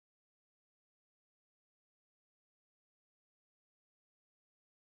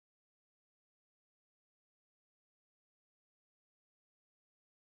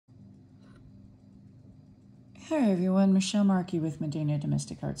Hi everyone, Michelle Markey with Medina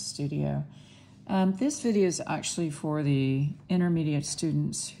Domestic Arts Studio. This video is actually for the intermediate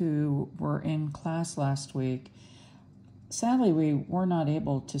students who were in class last week. Sadly, we were not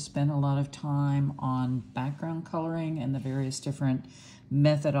able to spend a lot of time on background coloring and the various different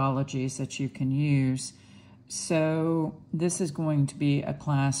methodologies that you can use. So this is going to be a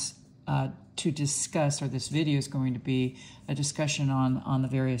class to discuss, or this video is going to be a discussion on the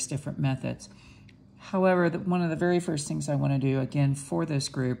various different methods. However, one of the very first things I want to do, again, for this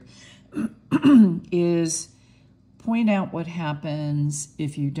group is point out what happens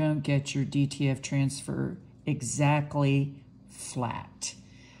if you don't get your DTF transfer exactly flat.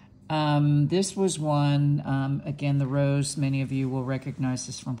 This was one, again, the rose, many of you will recognize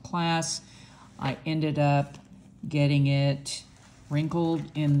this from class. I ended up getting it wrinkled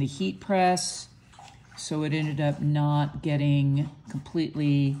in the heat press, so it ended up not getting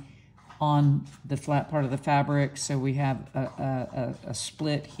completely on the flat part of the fabric, so we have a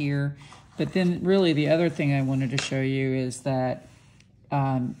split here. But then really the other thing I wanted to show you is that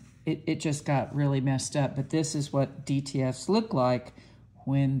it just got really messed up. But this is what DTFs look like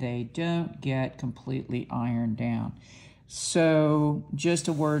when they don't get completely ironed down. So just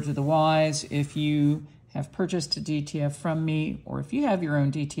a word to the wise, if you have purchased a DTF from me, or if you have your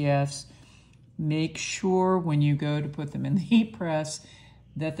own DTFs, make sure when you go to put them in the heat press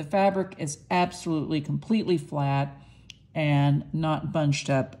that the fabric is absolutely completely flat and not bunched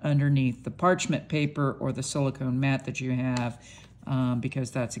up underneath the parchment paper or the silicone mat that you have,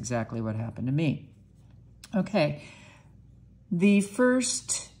 because that's exactly what happened to me. Okay, the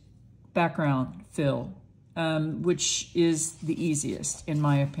first background fill, which is the easiest in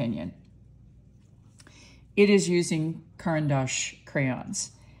my opinion, it is using Caran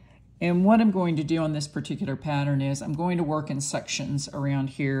crayons. And what I'm going to do on this particular pattern is I'm going to work in sections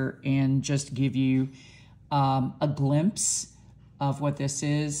around here and just give you a glimpse of what this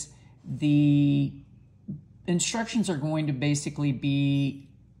is. The instructions are going to basically be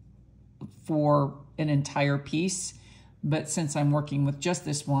for an entire piece, but since I'm working with just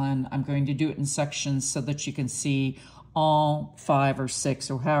this one, I'm going to do it in sections so that you can see all 5 or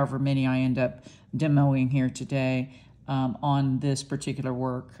 6 or however many I end up demoing here today. On this particular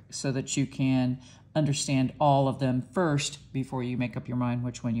work, so that you can understand all of them first before you make up your mind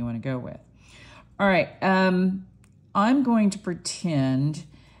which one you want to go with. All right, I'm going to pretend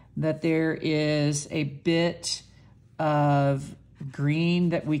that there is a bit of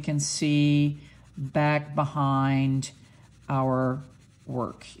green that we can see back behind our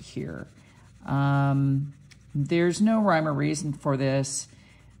work here. There's no rhyme or reason for this,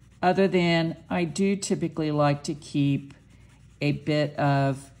 other than I do typically like to keep a bit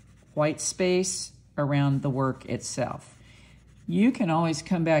of white space around the work itself. You can always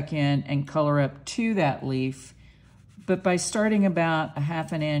come back in and color up to that leaf, but by starting about a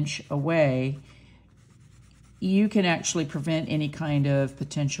 ½ inch away, you can actually prevent any kind of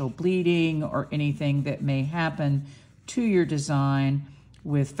potential bleeding or anything that may happen to your design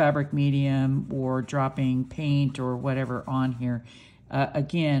with fabric medium or dropping paint or whatever on here.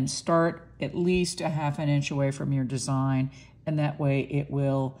 Again, start at least a ½ inch away from your design, and that way it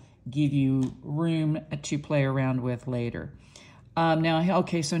will give you room to play around with later.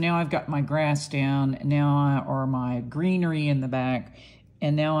 Okay, so now I've got my grass down, or my greenery in the back,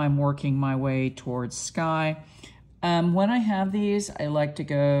 and now I'm working my way towards sky. When I have these, I like to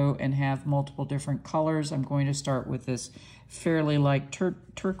go and have multiple different colors. I'm going to start with this fairly light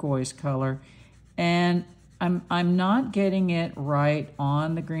turquoise color, and I'm not getting it right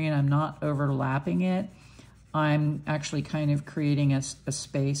on the green. I'm not overlapping it. I'm actually kind of creating a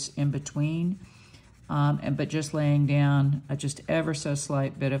space in between, but just laying down a just ever so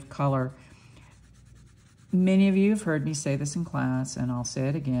slight bit of color. Many of you have heard me say this in class, and I'll say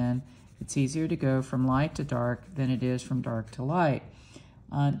it again. It's easier to go from light to dark than it is from dark to light.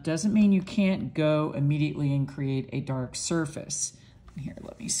 Doesn't mean you can't go immediately and create a dark surface. Here,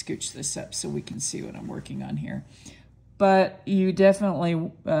 let me scooch this up so we can see what I'm working on here. But you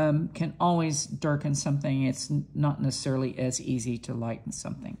definitely can always darken something. It's not necessarily as easy to lighten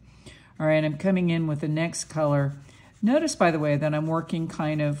something. All right, I'm coming in with the next color. Notice, by the way, that I'm working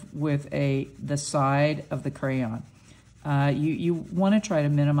kind of with the side of the crayon. You want to try to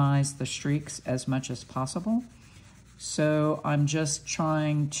minimize the streaks as much as possible. So I'm just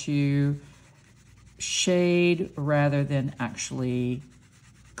trying to shade rather than actually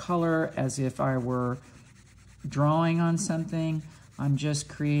color as if I were drawing on something. I'm just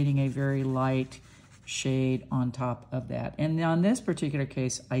creating a very light shade on top of that. And on this particular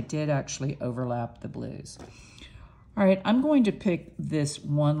case, I did actually overlap the blues. All right, I'm going to pick this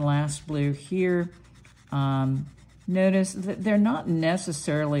one last blue here. Notice that they're not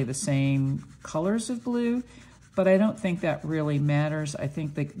necessarily the same colors of blue, but I don't think that really matters. I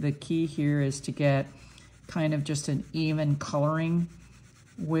think the key here is to get kind of just an even coloring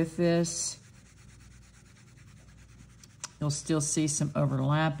with this. You'll still see some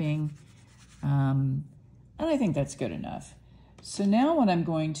overlapping, and I think that's good enough. So now what I'm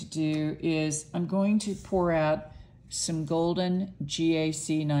going to do is I'm going to pour out some golden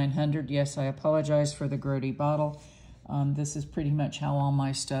GAC 900. Yes, I apologize for the grody bottle. This is pretty much how all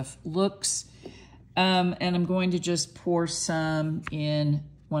my stuff looks. And I'm going to just pour some in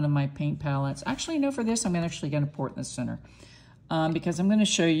one of my paint palettes. Actually, no, for this, I'm actually going to pour it in the center because I'm going to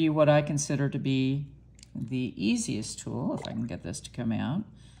show you what I consider to be the easiest tool, if I can get this to come out.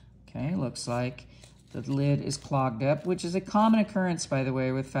 Okay, looks like the lid is clogged up, which is a common occurrence, by the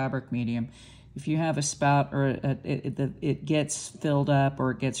way, with fabric medium. If you have a spout or it gets filled up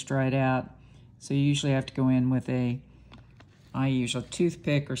or it gets dried out, so you usually have to go in with I use a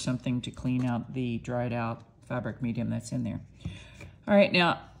toothpick or something to clean out the dried out fabric medium that's in there. All right,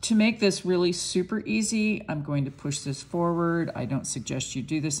 now to make this really super easy, I'm going to push this forward. I don't suggest you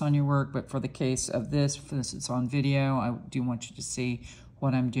do this on your work, but for the case of this, since it's on video, I do want you to see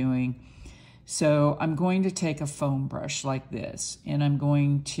what I'm doing. So I'm going to take a foam brush like this, and I'm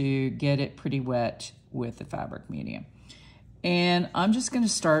going to get it pretty wet with the fabric medium. And I'm just going to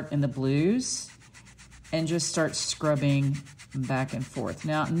start in the blues and just start scrubbing back and forth.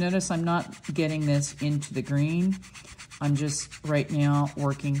 Now, notice I'm not getting this into the green. I'm just right now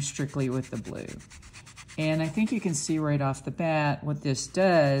working strictly with the blue. And I think you can see right off the bat what this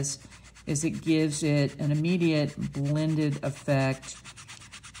does is it gives it an immediate blended effect,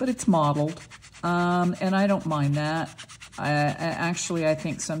 but it's mottled. And I don't mind that. I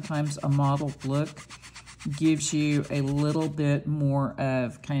think sometimes a mottled look gives you a little bit more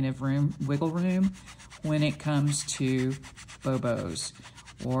of kind of wiggle room when it comes to bobos,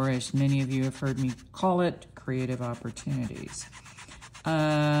 or as many of you have heard me call it, creative opportunities.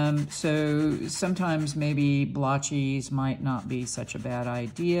 So sometimes maybe blotchies might not be such a bad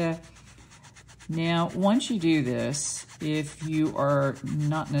idea. Now, once you do this, if you are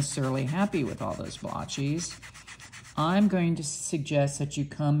not necessarily happy with all those blotchies, I'm going to suggest that you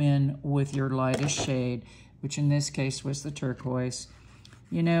come in with your lightest shade, which in this case was the turquoise.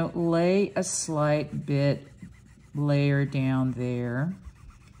 You know, lay a slight bit layer down there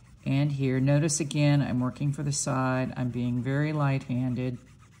and here. Notice again, I'm working for the side. I'm being very light-handed.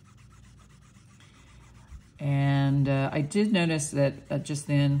 And I did notice that just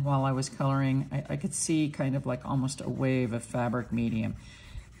then, while I was coloring, I could see kind of like almost a wave of fabric medium.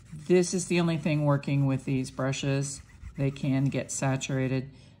 This is the only thing working with these brushes. They can get saturated,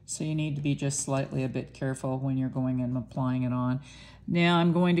 so you need to be just slightly a bit careful when you're going and applying it on. Now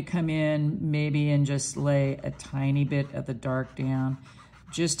I'm going to come in maybe and just lay a tiny bit of the dark down,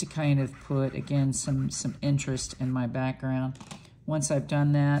 just to kind of put, again, some interest in my background. Once I've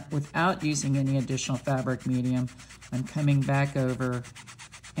done that, without using any additional fabric medium, I'm coming back over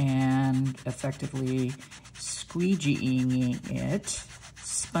and effectively squeegeeing it,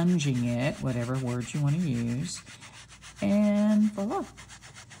 sponging it, whatever words you want to use, and voila.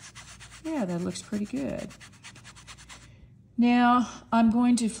 Yeah, that looks pretty good. Now, I'm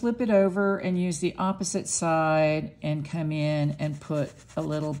going to flip it over and use the opposite side and come in and put a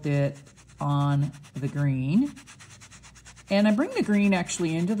little bit on the green. And I bring the green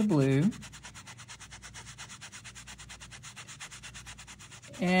actually into the blue.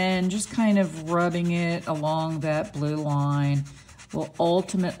 And just kind of rubbing it along that blue line will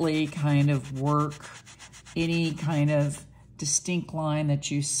ultimately kind of work any kind of distinct line that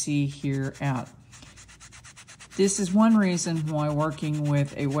you see here out. This is one reason why working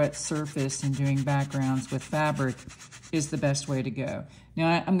with a wet surface and doing backgrounds with fabric is the best way to go.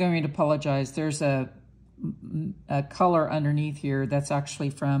 Now, I'm going to apologize. There's a color underneath here that's actually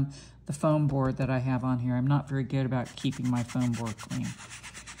from the foam board that I have on here. I'm not very good about keeping my foam board clean.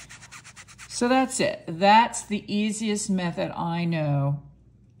 So that's it. That's the easiest method I know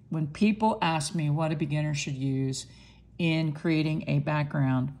when people ask me what a beginner should use in creating a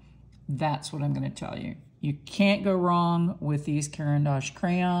background. That's what I'm going to tell you. You can't go wrong with these Caran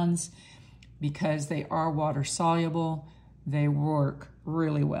crayons because they are water soluble. They work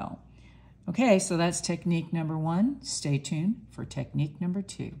really well. Okay, so that's technique number 1. Stay tuned for technique number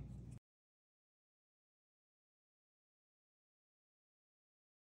 2.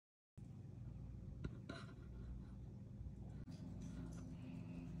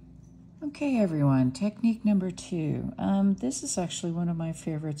 Okay, everyone, technique number 2. This is actually one of my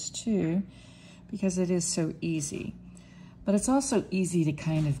favorites too, because it is so easy. But it's also easy to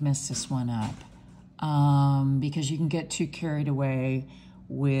kind of mess this one up. because you can get too carried away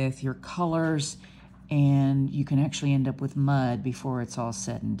with your colors and you can actually end up with mud before it's all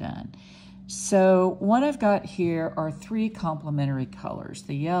said and done. So what I've got here are 3 complementary colors: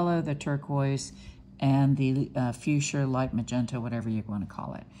 the yellow, the turquoise, and the fuchsia, light magenta, whatever you want to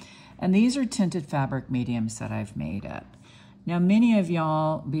call it. And these are tinted fabric mediums that I've made up. Now, many of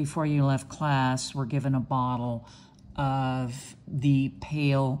y'all, before you left class, were given a bottle of the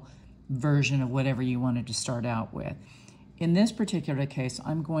pale version of whatever you wanted to start out with. In this particular case,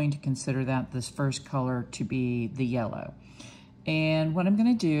 I'm going to consider that this first color to be the yellow. And what I'm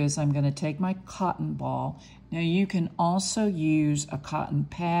going to do is I'm going to take my cotton ball. Now, you can also use a cotton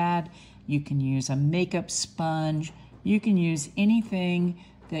pad. You can use a makeup sponge. You can use anything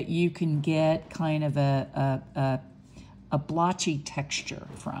that you can get kind of a blotchy texture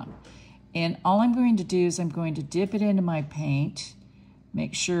from. And all I'm going to do is I'm going to dip it into my paint,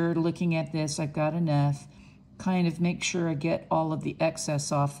 make sure, looking at this, I've got enough, kind of make sure I get all of the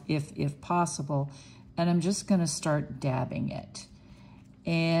excess off if possible, and I'm just going to start dabbing it.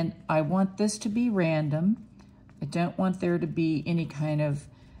 And I want this to be random. I don't want there to be any kind of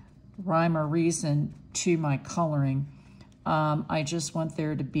rhyme or reason to my coloring. I just want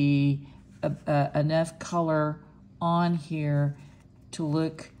there to be enough color on here to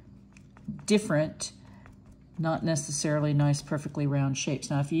look different, not necessarily nice, perfectly round shapes.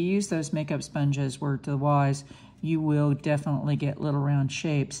 Now, if you use those makeup sponges, word to the wise, you will definitely get little round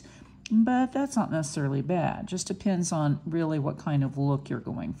shapes, but that's not necessarily bad. Just depends on really what kind of look you're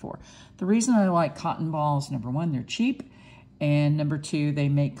going for. The reason I like cotton balls, number 1, they're cheap, and number 2, they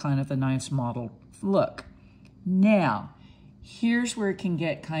make kind of a nice model look. Now, here's where it can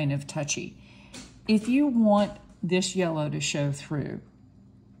get kind of touchy. If you want this yellow to show through,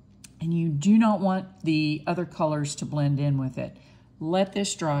 and you do not want the other colors to blend in with it, let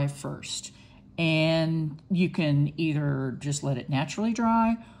this dry first. And you can either just let it naturally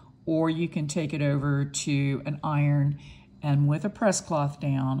dry, or you can take it over to an iron, and with a press cloth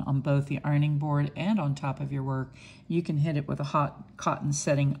down on both the ironing board and on top of your work, you can hit it with a hot cotton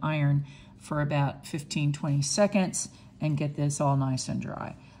setting iron for about 15-20 seconds and get this all nice and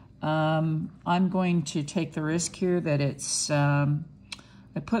dry. I'm going to take the risk here that it's,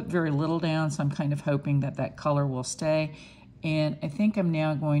 I put very little down, so I'm kind of hoping that that color will stay. And I think I'm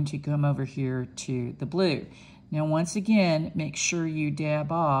now going to come over here to the blue. Now, once again, make sure you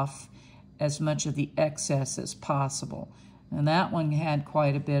dab off as much of the excess as possible. And that one had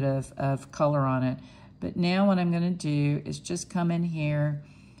quite a bit of color on it. But now what I'm going to do is just come in here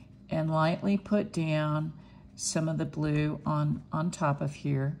and lightly put down some of the blue on top of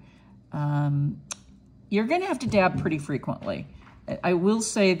here. You're going to have to dab pretty frequently. I will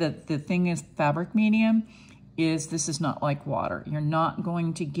say that the thing is fabric medium is this is not like water. You're not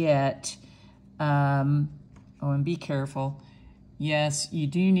going to get, oh, and be careful. Yes, you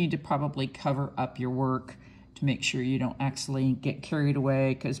do need to probably cover up your work to make sure you don't actually get carried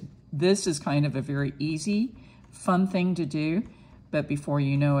away, because this is kind of a very easy, fun thing to do. But before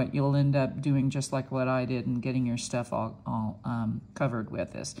you know it, you'll end up doing just like what I did and getting your stuff all covered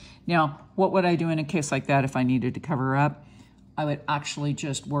with this. Now, what would I do in a case like that if I needed to cover up? I would actually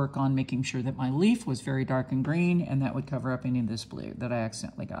just work on making sure that my leaf was very dark and green, and that would cover up any of this blue that I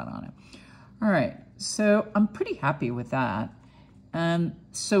accidentally got on it. All right, so I'm pretty happy with that.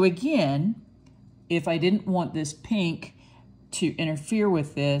 So again, if I didn't want this pink to interfere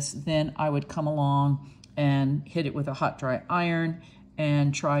with this, then I would come along and hit it with a hot dry iron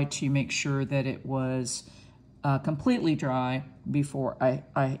and try to make sure that it was completely dry before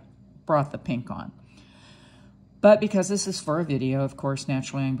I brought the pink on. But because this is for a video, of course,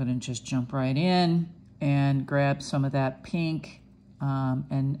 naturally I'm going to just jump right in and grab some of that pink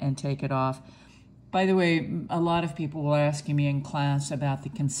and take it off. By the way, a lot of people were asking me in class about the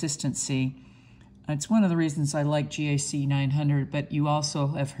consistency. It's one of the reasons I like GAC 900, but you also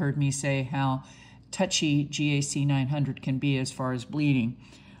have heard me say how touchy GAC 900 can be as far as bleeding.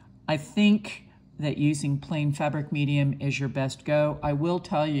 I think that using plain fabric medium is your best go. I will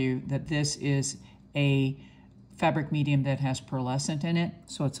tell you that this is a fabric medium that has pearlescent in it,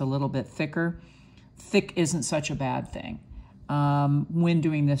 so it's a little bit thicker. Thick isn't such a bad thing when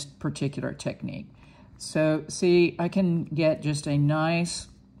doing this particular technique. So see, I can get just a nice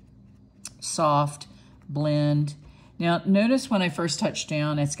soft blend. Now notice when I first touch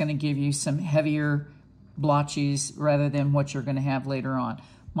down, it's going to give you some heavier blotches rather than what you're going to have later on.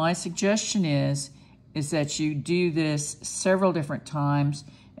 My suggestion is that you do this several different times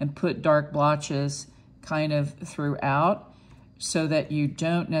and put dark blotches kind of throughout, so that you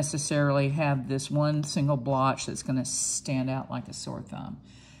don't necessarily have this one single blotch that's going to stand out like a sore thumb.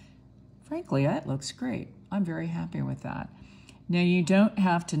 frankly, that looks great. I'm very happy with that. Now, you don't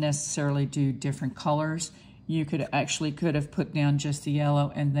have to necessarily do different colors. You could have put down just the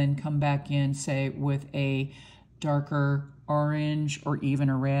yellow and then come back in, say, with a darker orange or even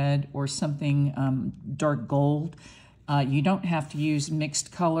a red or something dark gold. You don't have to use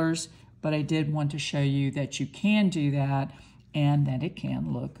mixed colors, but I did want to show you that you can do that and that it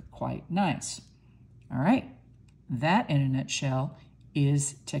can look quite nice. All right, that in a nutshell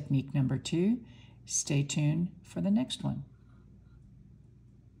is technique number 2. Stay tuned for the next one.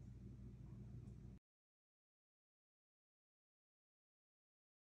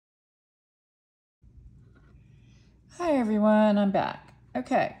 Hi everyone, I'm back.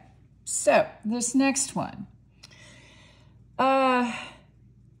 Okay, so this next one,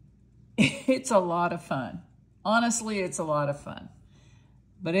 it's a lot of fun. Honestly, it's a lot of fun,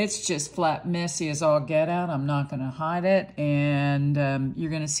 but it's just flat messy as all get out. I'm not gonna hide it, and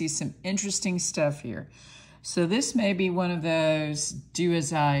you're gonna see some interesting stuff here. So this may be one of those do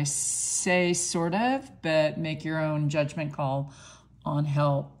as I say sort of, but make your own judgment call on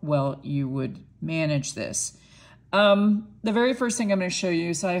how well you would manage this. The very first thing I'm going to show you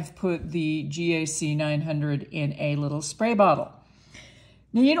is I've put the GAC 900 in a little spray bottle.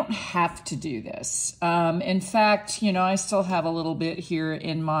 Now, you don't have to do this. In fact, you know, I still have a little bit here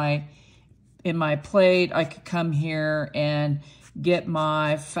in my plate. I could come here and get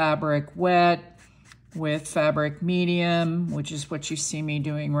my fabric wet with fabric medium, which is what you see me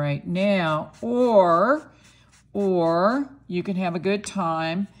doing right now, or you can have a good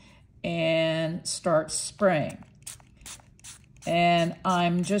time and start spraying. And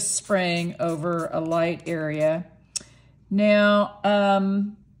I'm just spraying over a light area. Now,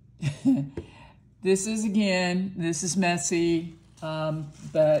 this is messy,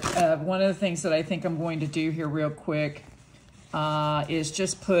 but one of the things that I think I'm going to do here real quick is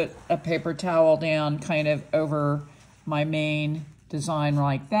just put a paper towel down kind of over my main design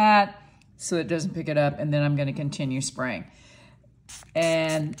like that so it doesn't pick it up, and then I'm going to continue spraying.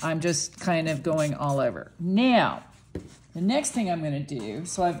 And I'm just kind of going all over. Now, the next thing I'm going to do,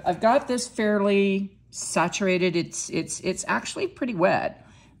 so I've got this fairly saturated. It's actually pretty wet.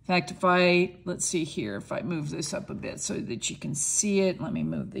 In fact, let's see here, if I move this up a bit so that you can see it. Let me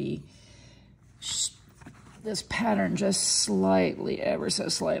move this pattern just slightly, ever so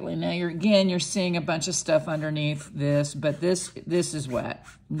slightly. Now you're seeing a bunch of stuff underneath this, but this is wet.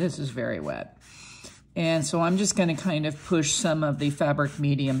 This is very wet. And so I'm just going to kind of push some of the fabric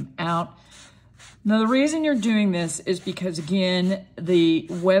medium out. Now, the reason you're doing this is because, again, the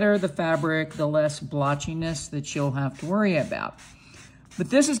wetter the fabric, the less blotchiness that you'll have to worry about.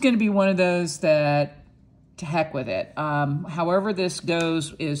 But this is going to be one of those that, to heck with it. However this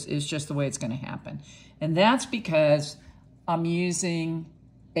goes is just the way it's going to happen. And that's because I'm using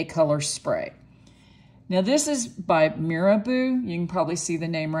a color spray. Now, this is by Mirabu. You can probably see the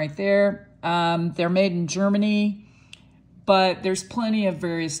name right there. They're made in Germany, but there's plenty of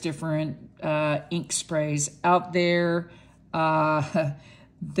various different ink sprays out there.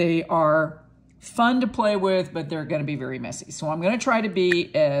 They are fun to play with, but they're going to be very messy. So I'm going to try to be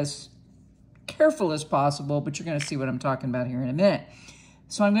as careful as possible, but you're going to see what I'm talking about here in a minute.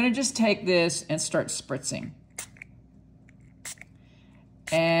 So I'm going to just take this and start spritzing.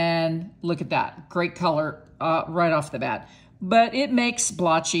 And look at that. Great color right off the bat. But it makes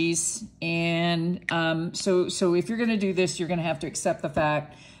blotchies, and so if you're going to do this, you're going to have to accept the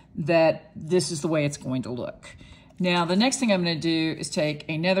fact that this is the way it's going to look. Now, the next thing I'm going to do is take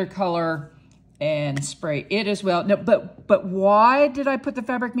another color and spray it as well. No, but why did I put the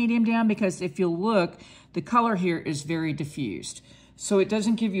fabric medium down? Because if you look, the color here is very diffused. So it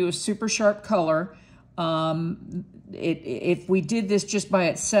doesn't give you a super sharp color. If we did this just by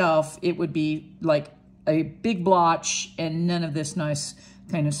itself, it would be like a big blotch and none of this nice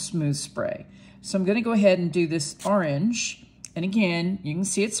kind of smooth spray. So I'm going to go ahead and do this orange. And again, you can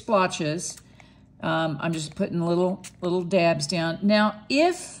see it splotches. I'm just putting little dabs down. Now,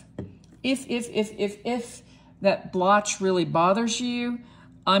 if that blotch really bothers you,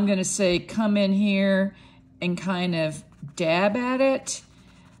 I'm going to say come in here and kind of dab at it.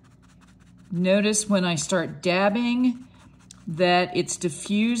 Notice when I start dabbing that it's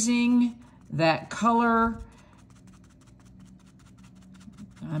diffusing that color.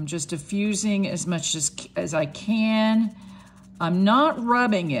 I'm just diffusing as much as I can. I'm not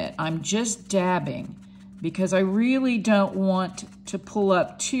rubbing it, I'm just dabbing because I really don't want to pull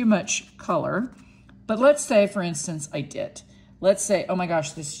up too much color. But let's say, for instance, I did. Let's say, oh my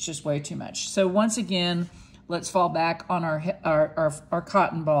gosh, this is just way too much. So once again, let's fall back on our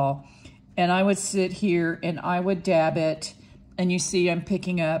cotton ball, and I would sit here and I would dab it, and you see I'm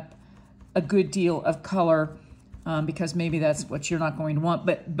picking up a good deal of color because maybe that's what you're not going to want,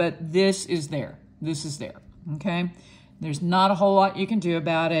 but this is there. This is there, okay? There's not a whole lot you can do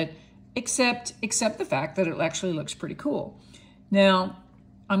about it except the fact that it actually looks pretty cool. Now,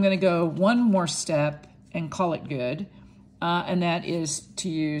 I'm gonna go one more step and call it good, and that is to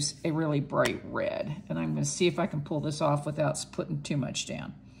use a really bright red. And I'm gonna see if I can pull this off without putting too much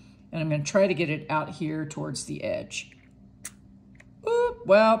down. And I'm gonna try to get it out here towards the edge. Oop,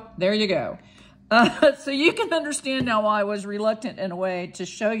 well, there you go. So you can understand now why I was reluctant in a way to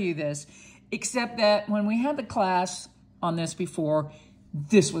show you this, except that when we had the class on this before,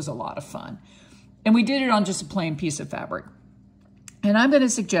 this was a lot of fun. And we did it on just a plain piece of fabric. And I'm going to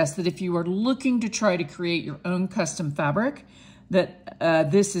suggest that if you are looking to try to create your own custom fabric, that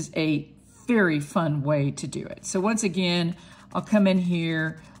this is a very fun way to do it. So once again, I'll come in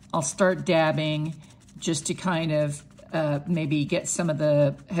here, I'll start dabbing just to kind of maybe get some of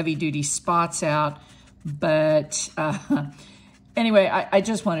the heavy duty spots out. But anyway, I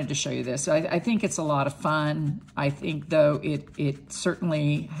just wanted to show you this. I think it's a lot of fun. I think, though, it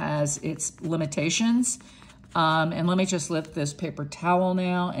certainly has its limitations. And let me just lift this paper towel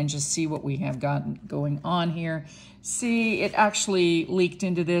now and just see what we have got going on here. See, it actually leaked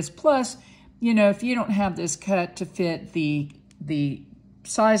into this. Plus, you know, if you don't have this cut to fit the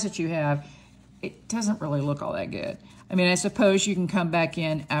size that you have, it doesn't really look all that good. I mean, I suppose you can come back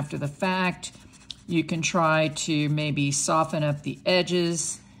in after the fact. You can try to maybe soften up the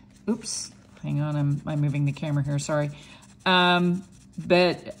edges. Oops, hang on, I'm moving the camera here, sorry.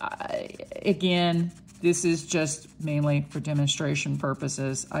 Again, this is just mainly for demonstration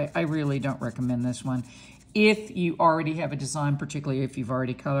purposes. I really don't recommend this one if you already have a design, particularly if you've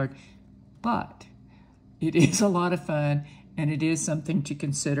already colored. But it is a lot of fun, and it is something to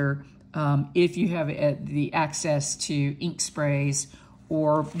consider if you have the access to ink sprays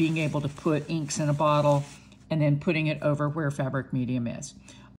or being able to put inks in a bottle and then putting it over where fabric medium is.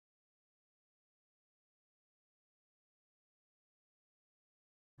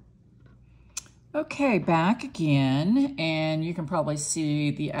 Okay, back again, and you can probably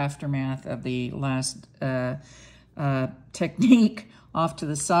see the aftermath of the last technique off to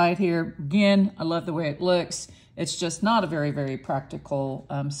the side here. Again, I love the way it looks. It's just not a very, very practical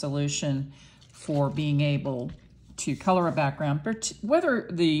solution for being able to color a background. But whether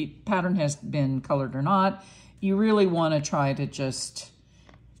the pattern has been colored or not, you really want to try to just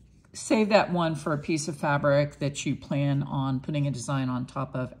save that one for a piece of fabric that you plan on putting a design on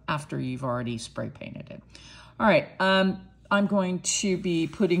top of after you've already spray painted it. All right, I'm going to be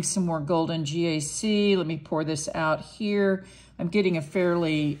putting some more golden GAC. Let me pour this out here. I'm getting a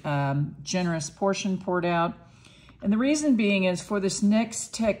fairly generous portion poured out. And the reason being is for this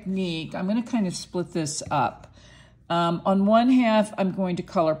next technique, I'm going to kind of split this up. On one half, I'm going to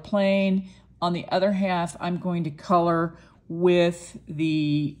color plain. On the other half, I'm going to color with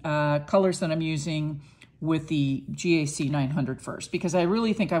the colors that I'm using with the GAC 900 first, because I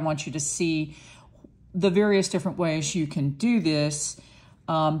really think I want you to see the various different ways you can do this,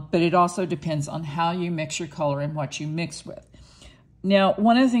 but it also depends on how you mix your color and what you mix with. Now,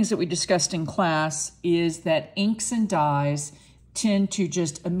 one of the things that we discussed in class is that inks and dyes tend to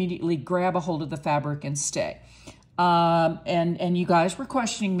just immediately grab a hold of the fabric and stay. And you guys were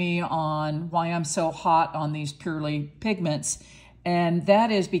questioning me on why I'm so hot on these purely pigments. And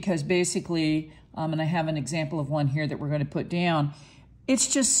that is because basically, and I have an example of one here that we're going to put down,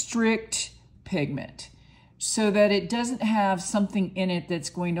 it's just strict pigment so that it doesn't have something in it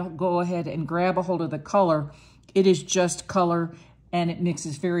that's going to go ahead and grab a hold of the color. It is just color, and it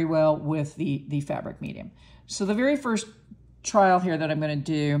mixes very well with the fabric medium. So the very first trial here that I'm going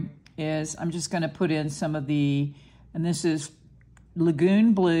to do is I'm just going to put in some of the, and this is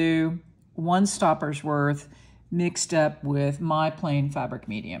Lagoon Blue, 1 stopper's worth, mixed up with my plain fabric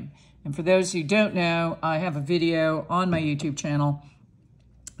medium. And for those who don't know, I have a video on my YouTube channel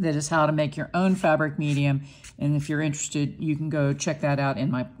that is how to make your own fabric medium. And if you're interested, you can go check that out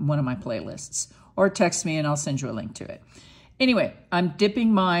in one of my playlists, or text me and I'll send you a link to it. Anyway, I'm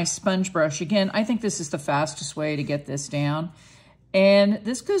dipping my sponge brush. Again, I think this is the fastest way to get this down. And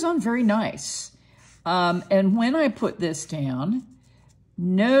this goes on very nice. And when I put this down,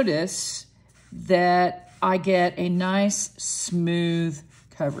 notice that I get a nice smooth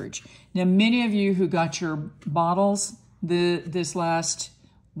coverage. Now, many of you who got your bottles this last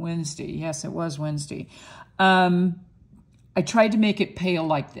Wednesday, yes, it was Wednesday, I tried to make it pale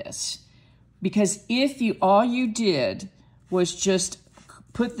like this, because if all you did was just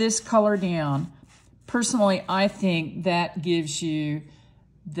put this color down, personally, I think that gives you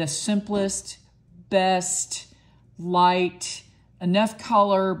the simplest, best, light, enough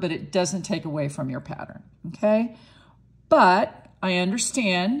color, but it doesn't take away from your pattern, okay? But I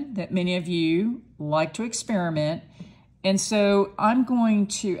understand that many of you like to experiment, and so I'm going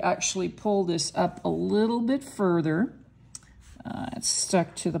to actually pull this up a little bit further. It's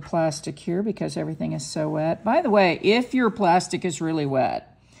stuck to the plastic here because everything is so wet. By the way, if your plastic is really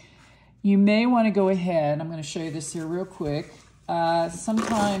wet, you may want to go ahead, I'm going to show you this here real quick.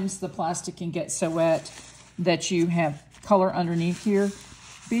 Sometimes the plastic can get so wet that you have color underneath here.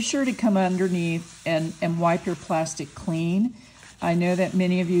 Be sure to come underneath and wipe your plastic clean. I know that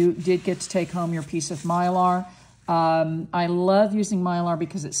many of you did get to take home your piece of Mylar. I love using Mylar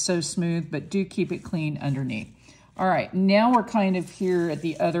because it's so smooth, but do keep it clean underneath. All right, now we're kind of here at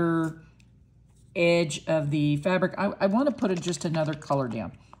the other edge of the fabric. I want to put just another color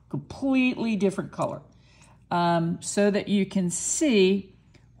down, completely different color, so that you can see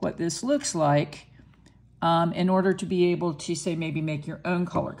what this looks like in order to be able to, say, maybe make your own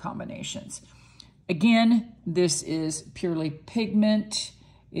color combinations. Again, this is purely pigment.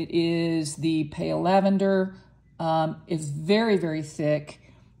 It is the pale lavender. It's very, very thick.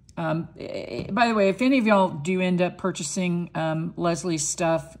 By the way, if any of y'all do end up purchasing Leslie's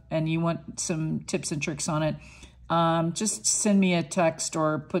stuff and you want some tips and tricks on it, just send me a text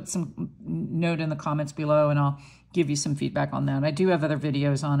or put some note in the comments below and I'll give you some feedback on that. I do have other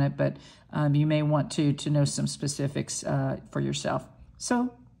videos on it, but you may want to know some specifics for yourself.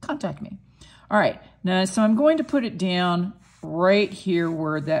 So contact me. All right, now, so I'm going to put it down right here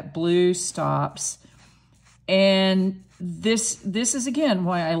where that blue stops. And this is, again,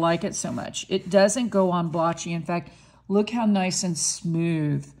 why I like it so much. It doesn't go on blotchy. In fact, look how nice and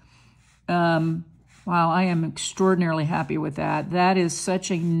smooth. Wow, I am extraordinarily happy with that. That is such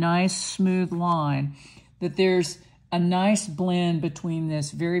a nice, smooth line that there's a nice blend between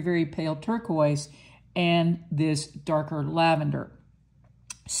this very, very pale turquoise and this darker lavender.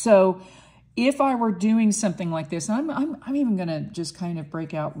 So if I were doing something like this, I'm even going to just kind of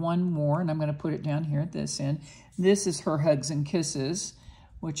break out one more, and I'm going to put it down here at this end. This is Her Hugs and Kisses,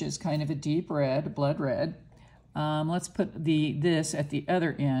 which is kind of a deep red, blood red. Let's put this at the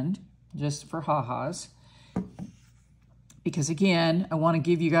other end, just for ha-has. Because again, I want to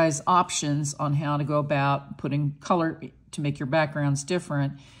give you guys options on how to go about putting color to make your backgrounds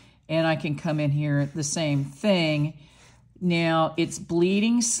different. And I can come in here, the same thing. Now, it's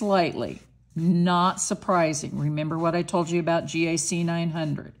bleeding slightly. Not surprising. Remember what I told you about GAC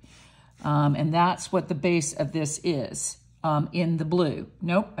 900. And that's what the base of this is in the blue.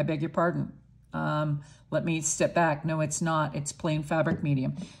 Nope, I beg your pardon. Let me step back. No, it's not. It's plain fabric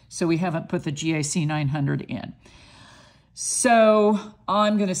medium. So we haven't put the GAC 900 in. So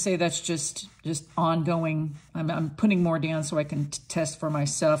I'm going to say that's just ongoing. I'm putting more down so I can test for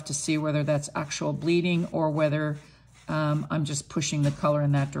myself to see whether that's actual bleeding or whether I'm just pushing the color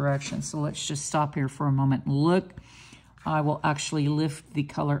in that direction. So let's just stop here for a moment and look. I will actually lift the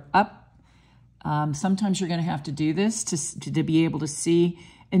color up. Sometimes you're going to have to do this to be able to see.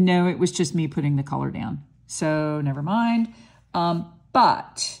 And no, it was just me putting the color down. So never mind.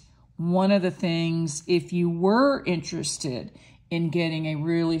 But one of the things, if you were interested in getting a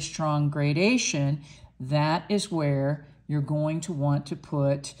really strong gradation, that is where you're going to want to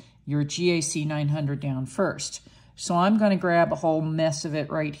put your GAC 900 down first. So I'm going to grab a whole mess of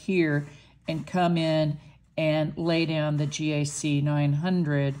it right here and come in and lay down the GAC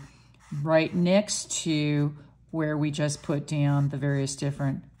 900 right next to where we just put down the various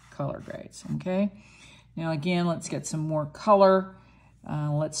different color grades, okay? Now again, let's get some more color.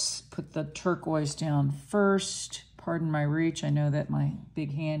 Let's put the turquoise down first. Pardon my reach. I know that my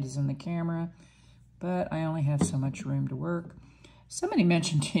big hand is in the camera, but I only have so much room to work. Somebody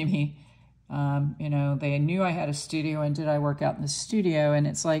mentioned to me, you know, they knew I had a studio and did I work out in the studio? And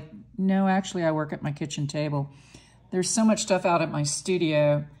it's like, no, actually I work at my kitchen table. There's so much stuff out at my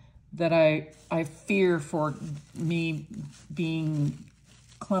studio that I fear for me being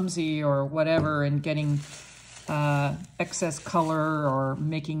clumsy or whatever and getting excess color or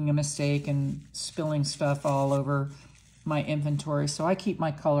making a mistake and spilling stuff all over my inventory. So I keep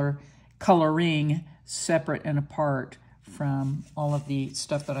my coloring separate and apart from all of the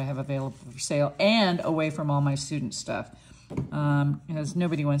stuff that I have available for sale and away from all my student stuff. Because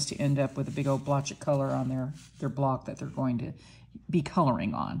nobody wants to end up with a big old blotch of color on their block that they're going to be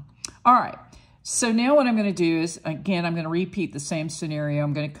coloring on. All right, so now what I'm going to do is, again, I'm going to repeat the same scenario.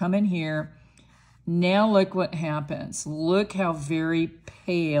 I'm going to come in here. Now look what happens. Look how very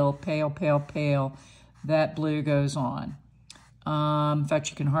pale, pale, pale, pale that blue goes on. In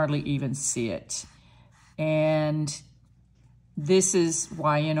fact, you can hardly even see it. And this is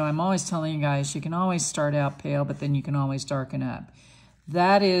why, you know, I'm always telling you guys, you can always start out pale, but then you can always darken up.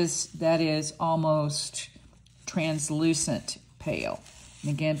 That is almost translucent pale.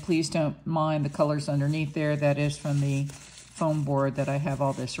 And again, please don't mind the colors underneath there. That is from the foam board that I have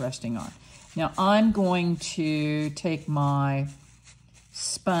all this resting on. Now I'm going to take my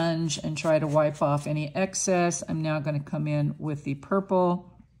sponge and try to wipe off any excess. I'm now going to come in with the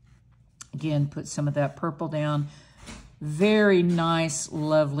purple. Again, put some of that purple down. Very nice,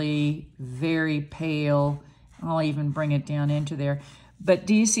 lovely, very pale. I'll even bring it down into there. But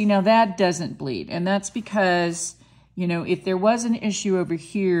do you see, now that doesn't bleed. And that's because, you know, if there was an issue over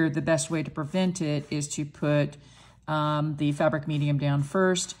here, the best way to prevent it is to put the fabric medium down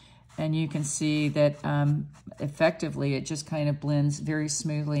first. And you can see that effectively it just kind of blends very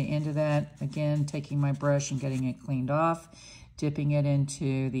smoothly into that. Again, taking my brush and getting it cleaned off, dipping it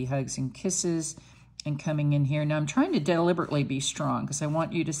into the Hugs and Kisses, and coming in here. Now I'm trying to deliberately be strong because I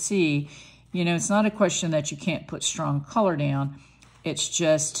want you to see, you know, it's not a question that you can't put strong color down. It's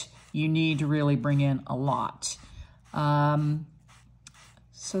just you need to really bring in a lot.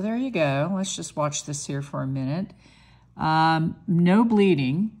 So there you go. Let's just watch this here for a minute. No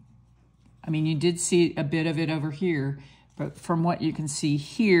bleeding. I mean, you did see a bit of it over here, but from what you can see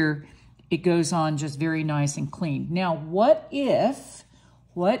here, it goes on just very nice and clean. Now, what if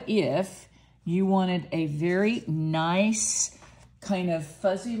you wanted a very nice kind of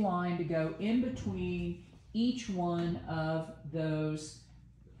fuzzy line to go in between each one of those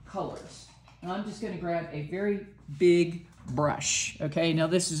colors? And I'm just going to grab a very big brush, okay? Now,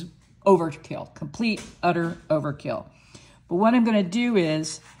 this is overkill, complete, utter overkill. But what I'm going to do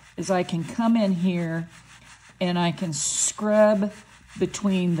is I can come in here and I can scrub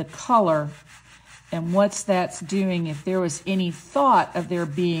between the color, and what's that's doing, if there was any thought of there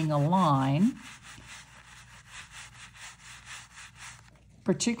being a line,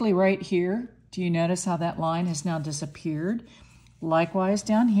 particularly right here, do you notice how that line has now disappeared? Likewise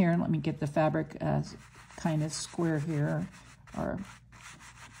down here, let me get the fabric kind of square here,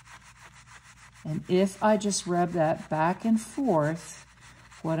 and if I just rub that back and forth,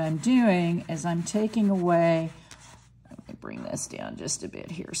 what I'm doing is I'm taking away, let me bring this down just a bit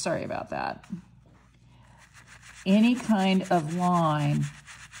here, sorry about that, any kind of line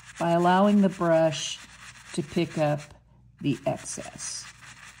by allowing the brush to pick up the excess.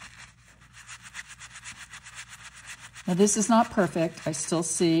 Now this is not perfect. I still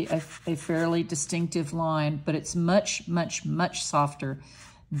see a fairly distinctive line, but it's much, much, much softer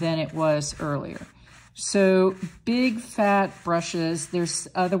than it was earlier. So big fat brushes, there's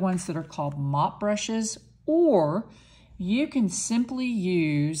other ones that are called mop brushes, or you can simply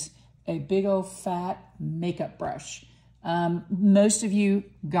use a big old fat makeup brush. Most of you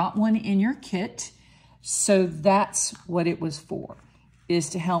got one in your kit, so that's what it was for, is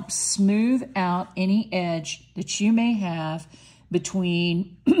to help smooth out any edge that you may have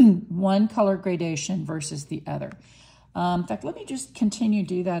between one color gradation versus the other. In fact, let me just continue to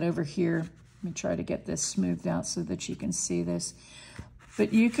do that over here. Let me try to get this smoothed out so that you can see this.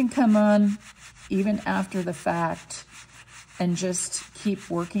 But you can come on even after the fact and just keep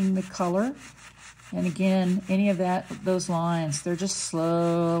working the color. And again, any of those lines, they're just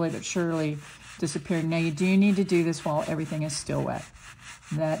slowly but surely disappearing. Now you do need to do this while everything is still wet.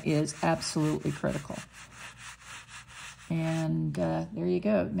 That is absolutely critical. And there you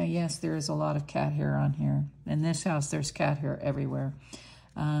go. Now, yes, there is a lot of cat hair on here. In this house, there's cat hair everywhere.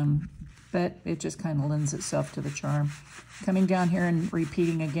 But it just kind of lends itself to the charm. Coming down here and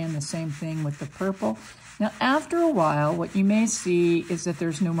repeating again the same thing with the purple. Now, after a while, what you may see is that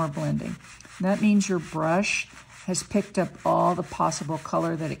there's no more blending. That means your brush has picked up all the possible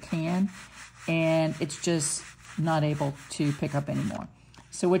color that it can, and it's just not able to pick up anymore.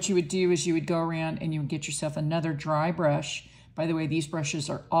 So what you would do is you would go around and you would get yourself another dry brush. By the way, these brushes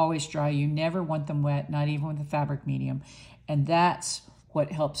are always dry. You never want them wet, not even with a fabric medium. And that's what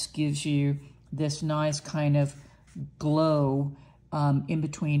gives you this nice kind of glow in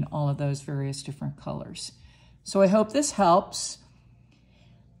between all of those various different colors. So I hope this helps.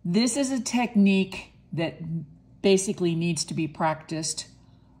 This is a technique that basically needs to be practiced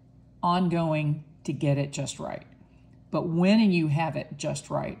ongoing to get it just right. But when you have it just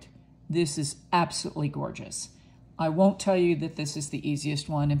right, this is absolutely gorgeous. I won't tell you that this is the easiest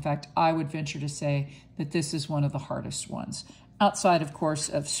one. In fact, I would venture to say that this is one of the hardest ones. Outside, of course,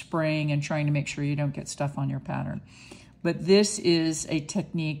 of spraying and trying to make sure you don't get stuff on your pattern. But this is a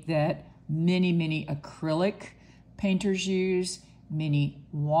technique that many, many acrylic painters use, many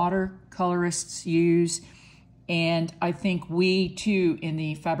watercolorists use, and I think we, too, in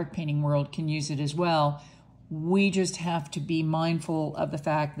the fabric painting world can use it as well We just have to be mindful of the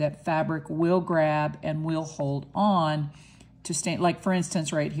fact that fabric will grab and will hold on to stain. Like for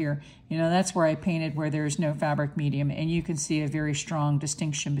instance, right here, you know, that's where I painted where there's no fabric medium, and you can see a very strong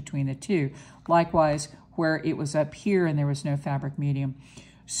distinction between the two. Likewise, where it was up here and there was no fabric medium.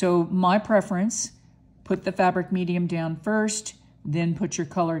 So my preference, put the fabric medium down first, then put your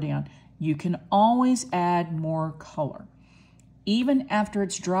color down. You can always add more color. Even after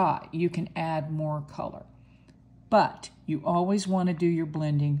it's dry, you can add more color. But you always want to do your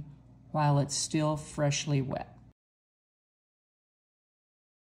blending while it's still freshly wet.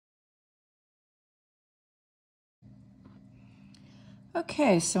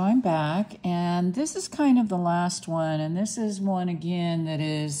 Okay, so I'm back, and this is kind of the last one, and this is one again that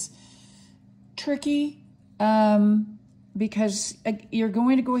is tricky because you're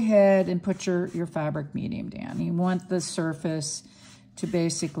going to go ahead and put your fabric medium down. You want the surface to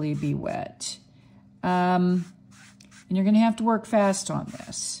basically be wet. And you're going to have to work fast on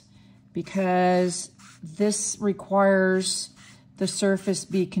this because this requires the surface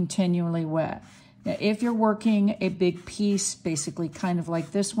be continually wet. Now, if you're working a big piece, basically kind of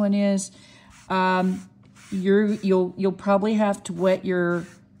like this one is, you'll probably have to wet your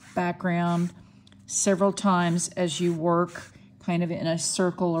background several times as you work kind of in a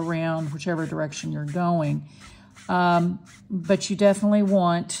circle around whichever direction you're going. But you definitely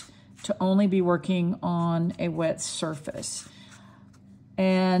want to only be working on a wet surface.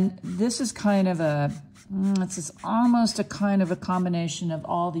 And this is kind of a, this is almost a kind of a combination of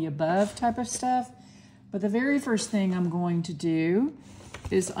all the above type of stuff. But the very first thing I'm going to do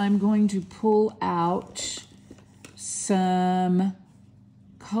is I'm going to pull out some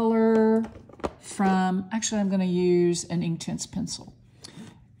color from, actually I'm going to use an Inktense pencil.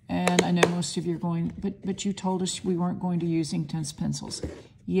 And I know most of you are going, but you told us we weren't going to use Inktense pencils.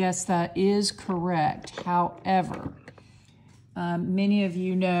 Yes, that is correct. However, many of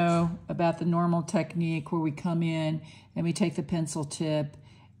you know about the normal technique where we come in and we take the pencil tip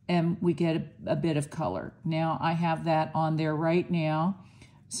and we get a bit of color. Now I have that on there right now,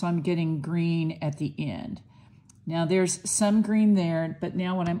 so I'm getting green at the end. Now there's some green there, but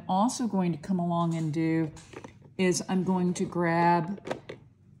now what I'm also going to come along and do is I'm going to grab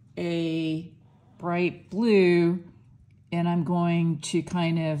a bright blue and I'm going to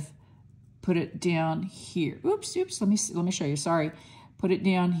kind of put it down here. Oops, let me show you, sorry. Put it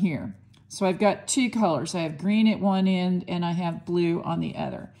down here. So I've got two colors. I have green at one end and I have blue on the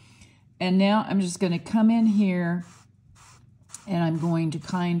other. And now I'm just going to come in here and I'm going to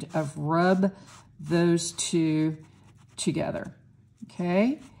kind of rub those two together,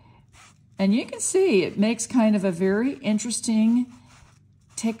 okay? And you can see it makes kind of a very interesting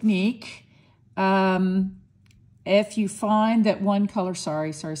technique. If you find that one color,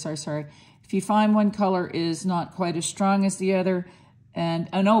 if you find one color is not quite as strong as the other, and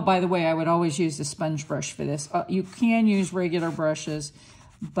oh, by the way, I would always use the sponge brush for this. You can use regular brushes,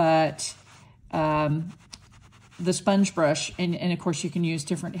 but the sponge brush, and of course you can use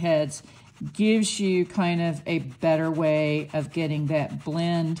different heads, gives you kind of a better way of getting that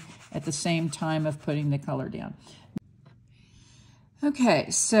blend at the same time of putting the color down. Okay,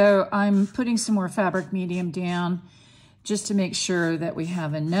 so I'm putting some more fabric medium down just to make sure that we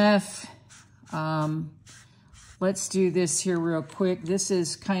have enough. Let's do this here real quick. This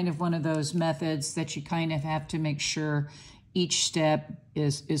is kind of one of those methods that you kind of have to make sure each step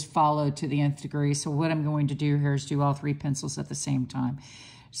is followed to the nth degree. So what I'm going to do here is do all three pencils at the same time.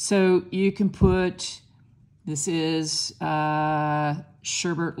 So you can put, this is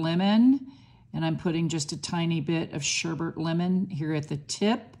sherbet lemon, and I'm putting just a tiny bit of sherbet lemon here at the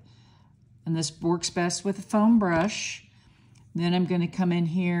tip. And this works best with a foam brush. Then I'm going to come in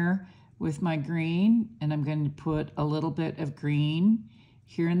here with my green, and I'm going to put a little bit of green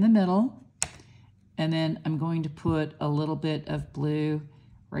here in the middle. And then I'm going to put a little bit of blue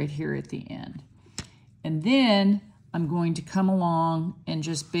right here at the end. And then I'm going to come along and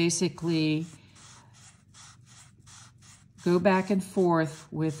just basically go back and forth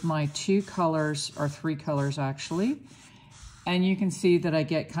with my two colors, or three colors actually, and you can see that I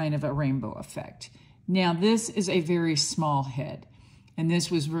get kind of a rainbow effect. Now this is a very small head, and this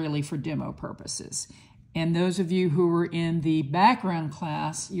was really for demo purposes. And those of you who were in the background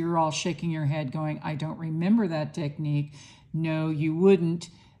class, you're all shaking your head going, I don't remember that technique. No, you wouldn't.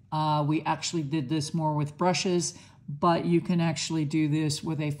 We actually did this more with brushes, but you can actually do this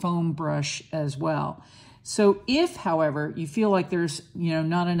with a foam brush as well. So if, however, you feel like there's,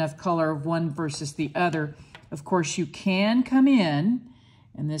 not enough color of one versus the other, of course you can come in,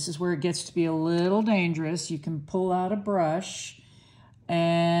 and this is where it gets to be a little dangerous. You can pull out a brush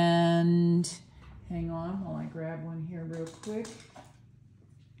and hang on while I grab one here real quick.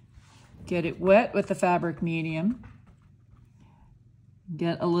 Get it wet with the fabric medium.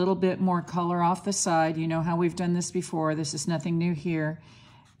 Get a little bit more color off the side. You know how we've done this before. This is nothing new here.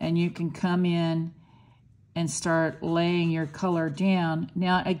 And you can come in and start laying your color down.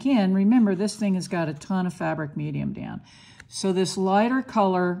 Now, again, remember, this thing has got a ton of fabric medium down. So this lighter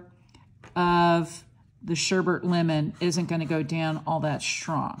color of the sherbet lemon isn't going to go down all that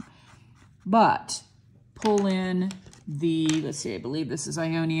strong. But pull in the, let's see, I believe this is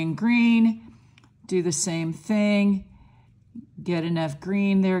Ionian green. Do the same thing. Get enough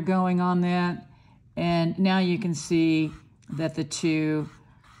green there going on that. And now you can see that the two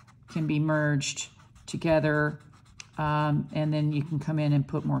can be merged together. And then you can come in and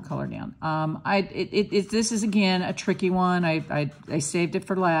put more color down. This is, again, a tricky one. I saved it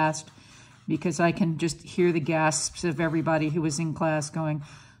for last because I can just hear the gasps of everybody who was in class going,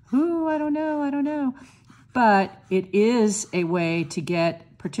 ooh, I don't know, I don't know. But it is a way to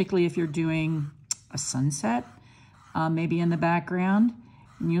get, particularly if you're doing a sunset, maybe in the background.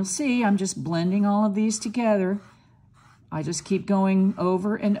 And you'll see I'm just blending all of these together. I just keep going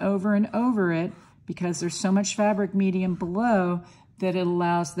over and over and over it because there's so much fabric medium below that it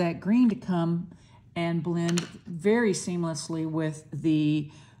allows that green to come and blend very seamlessly with the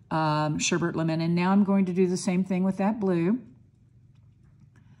sherbet lemon. And now I'm going to do the same thing with that blue.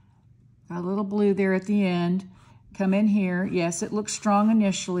 Got a little blue there at the end. Come in here. Yes, it looks strong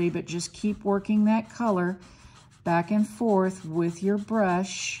initially, but just keep working that color back and forth with your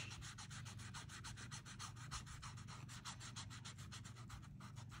brush.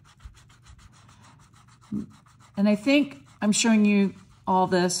 And I think I'm showing you all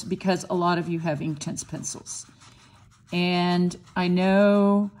this because a lot of you have Inktense pencils. And I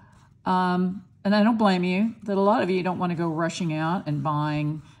know, and I don't blame you, that a lot of you don't want to go rushing out and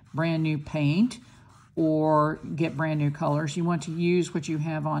buying brand new paint or get brand new colors. You want to use what you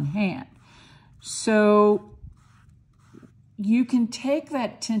have on hand. So you can take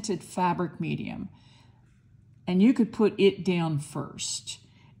that tinted fabric medium and you could put it down first.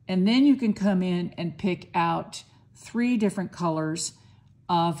 And then you can come in and pick out 3 different colors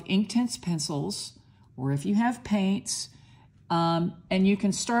of Inktense pencils, or if you have paints, and you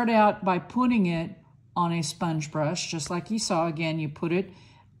can start out by putting it on a sponge brush, just like you saw. Again, you put it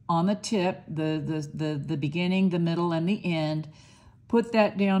on the tip, the beginning, the middle, and the end. Put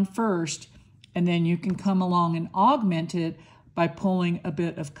that down first, and then you can come along and augment it by pulling a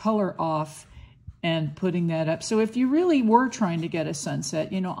bit of color off and putting that up. So if you really were trying to get a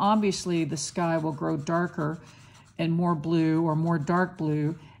sunset, you know, obviously the sky will grow darker and more blue or more dark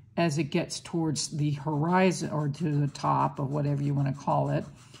blue as it gets towards the horizon or to the top of whatever you want to call it.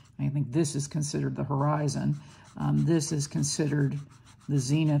 I think this is considered the horizon. This is considered the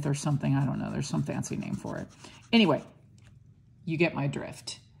zenith or something. I don't know. There's some fancy name for it. Anyway, you get my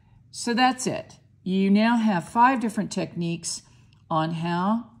drift. So that's it. You now have 5 different techniques on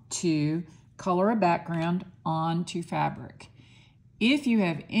how to color a background onto fabric. If you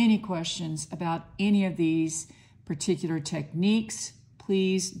have any questions about any of these particular techniques,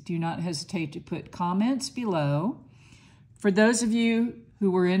 please do not hesitate to put comments below. For those of you who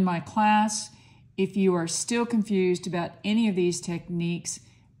were in my class, if you are still confused about any of these techniques,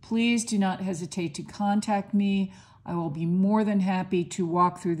 please do not hesitate to contact me. I will be more than happy to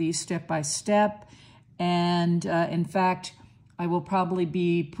walk through these step by step. And in fact, I will probably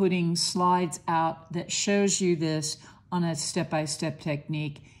be putting slides out that shows you this on a step-by-step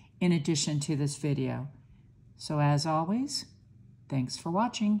technique in addition to this video. So as always, thanks for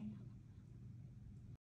watching.